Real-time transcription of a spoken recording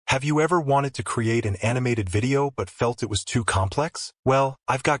Have you ever wanted to create an animated video but felt it was too complex? Well,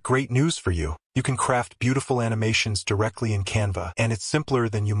 I've got great news for you. You can craft beautiful animations directly in Canva, and it's simpler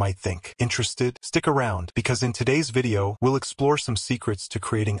than you might think. Interested? Stick around, because in today's video, we'll explore some secrets to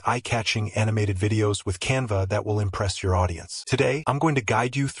creating eye-catching animated videos with Canva that will impress your audience. Today, I'm going to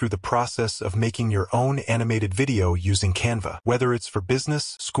guide you through the process of making your own animated video using Canva. Whether it's for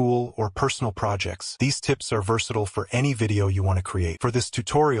business, school, or personal projects, these tips are versatile for any video you want to create. For this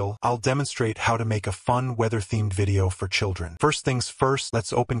tutorial, I'll demonstrate how to make a fun weather-themed video for children. First things first,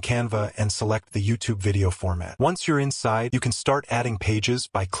 let's open Canva and select the YouTube video format. Once you're inside, you can start adding pages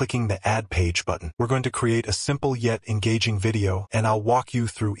by clicking the Add Page button. We're going to create a simple yet engaging video, and I'll walk you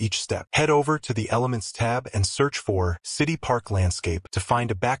through each step. Head over to the Elements tab and search for City Park Landscape to find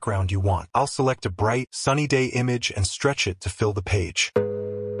a background you want. I'll select a bright, sunny day image and stretch it to fill the page.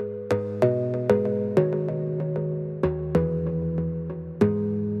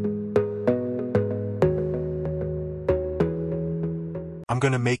 I'm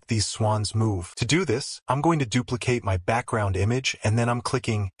going to make these swans move. To do this, I'm going to duplicate my background image, and then I'm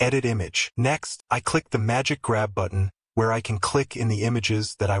clicking Edit Image. Next, I click the magic grab button, where I can click in the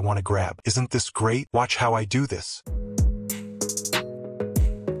images that I want to grab. Isn't this great? Watch how I do this.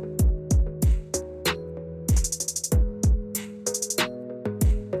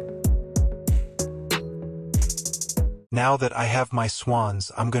 Now that I have my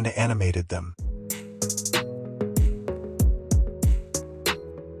swans, I'm going to animate them.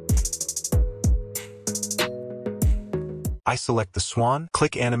 I select the swan,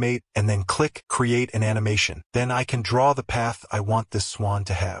 click Animate, and then click Create an Animation. Then I can draw the path I want this swan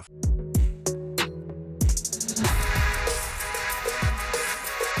to have.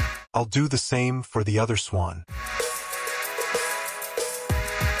 I'll do the same for the other swan.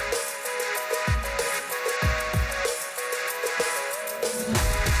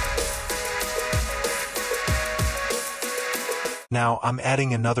 Now I'm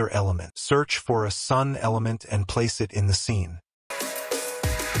adding another element. Search for a sun element and place it in the scene.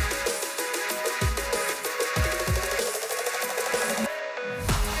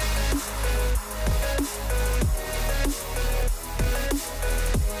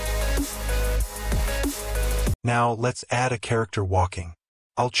 Now let's add a character walking.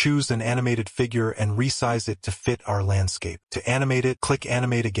 I'll choose an animated figure and resize it to fit our landscape. To animate it, click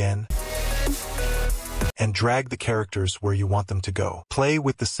Animate again, and drag the characters where you want them to go. Play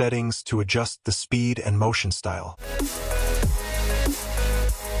with the settings to adjust the speed and motion style.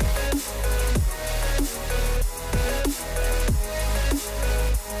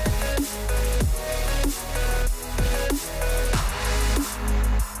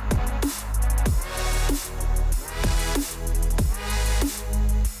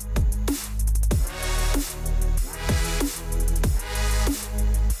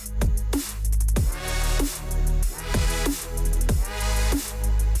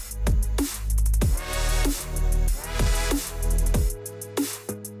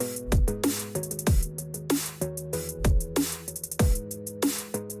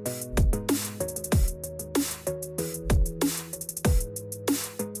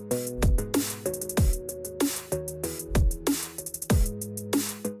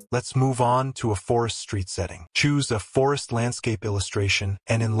 Let's move on to a forest street setting. Choose a forest landscape illustration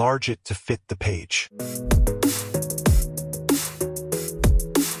and enlarge it to fit the page.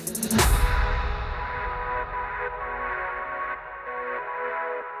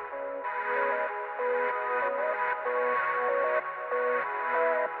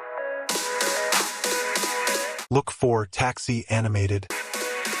 Look for Taxi Animated.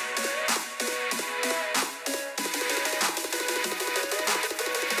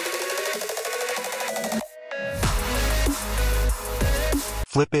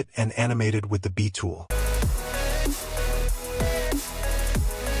 Flip it and animate it with the B tool.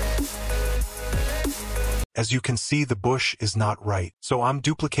 As you can see, the bush is not right, so I'm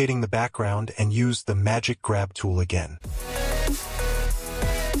duplicating the background and use the magic grab tool again.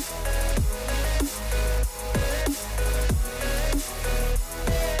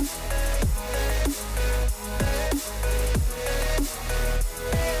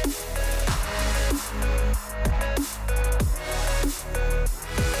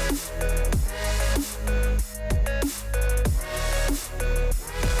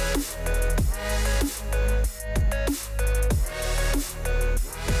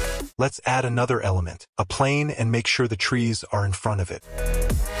 Let's add another element, a plane, and make sure the trees are in front of it.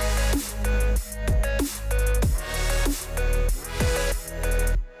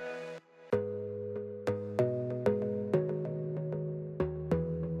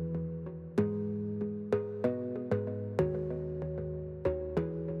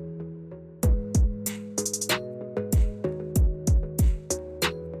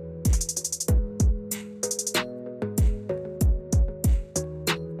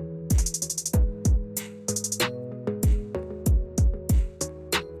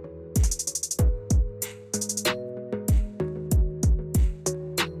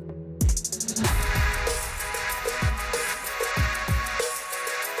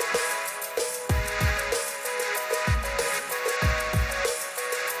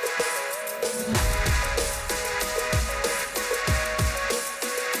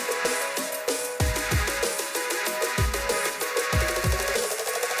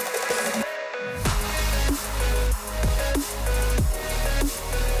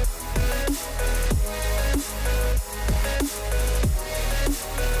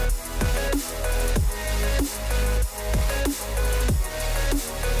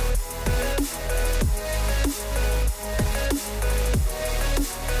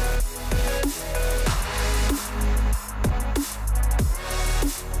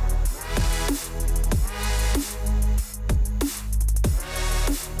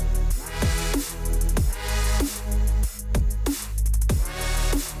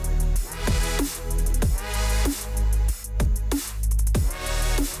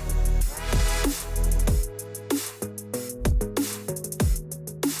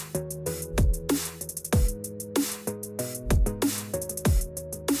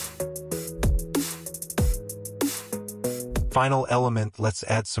 Final element, let's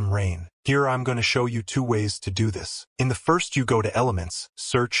add some rain. Here I'm going to show you 2 ways to do this. In the first, you go to Elements,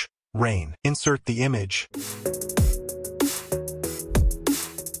 search, Rain. Insert the image.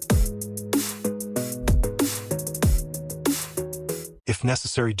 If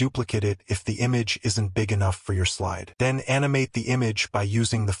necessary, duplicate it if the image isn't big enough for your slide. Then animate the image by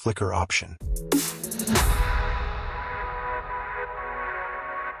using the flicker option.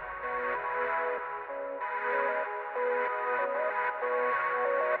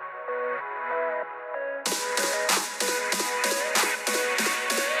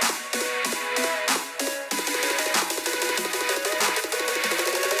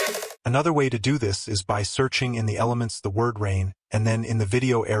 Another way to do this is by searching in the elements the word rain, and then in the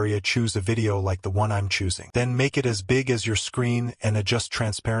video area choose a video like the one I'm choosing. Then make it as big as your screen and adjust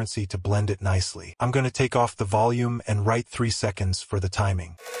transparency to blend it nicely. I'm going to take off the volume and write 3 seconds for the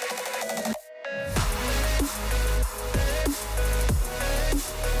timing.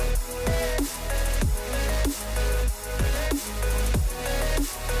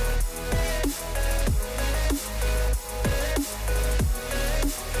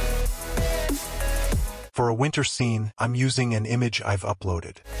 For a winter scene, I'm using an image I've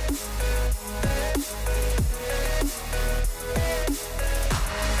uploaded.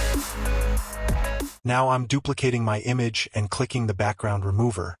 Now I'm duplicating my image and clicking the background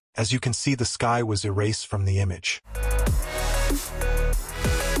remover. As you can see, the sky was erased from the image.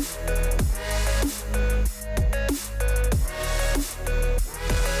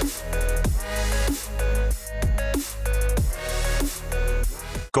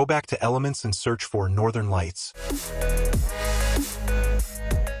 Go back to Elements and search for Northern Lights.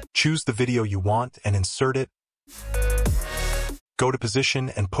 Choose the video you want and insert it. Go to Position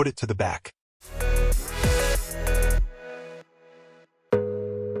and put it to the back.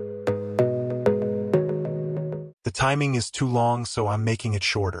 The timing is too long, so I'm making it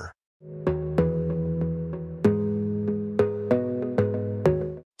shorter.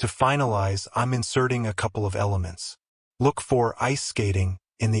 To finalize, I'm inserting a couple of elements. Look for ice skating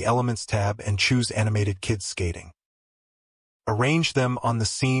in the Elements tab and choose Animated Kids Skating. Arrange them on the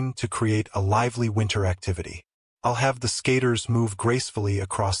scene to create a lively winter activity. I'll have the skaters move gracefully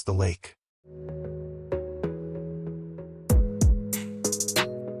across the lake.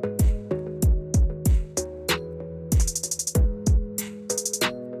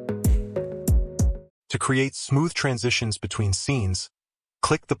 To create smooth transitions between scenes,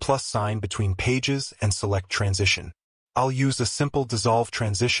 click the plus sign between pages and select Transition. I'll use a simple dissolve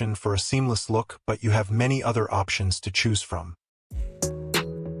transition for a seamless look, but you have many other options to choose from.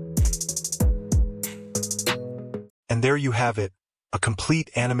 And there you have it, a complete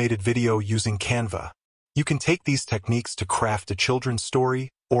animated video using Canva. You can take these techniques to craft a children's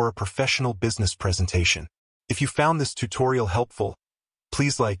story or a professional business presentation. If you found this tutorial helpful,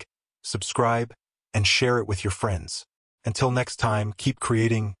 please like, subscribe, and share it with your friends. Until next time, keep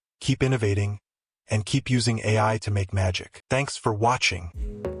creating, keep innovating, and keep using AI to make magic. Thanks for watching.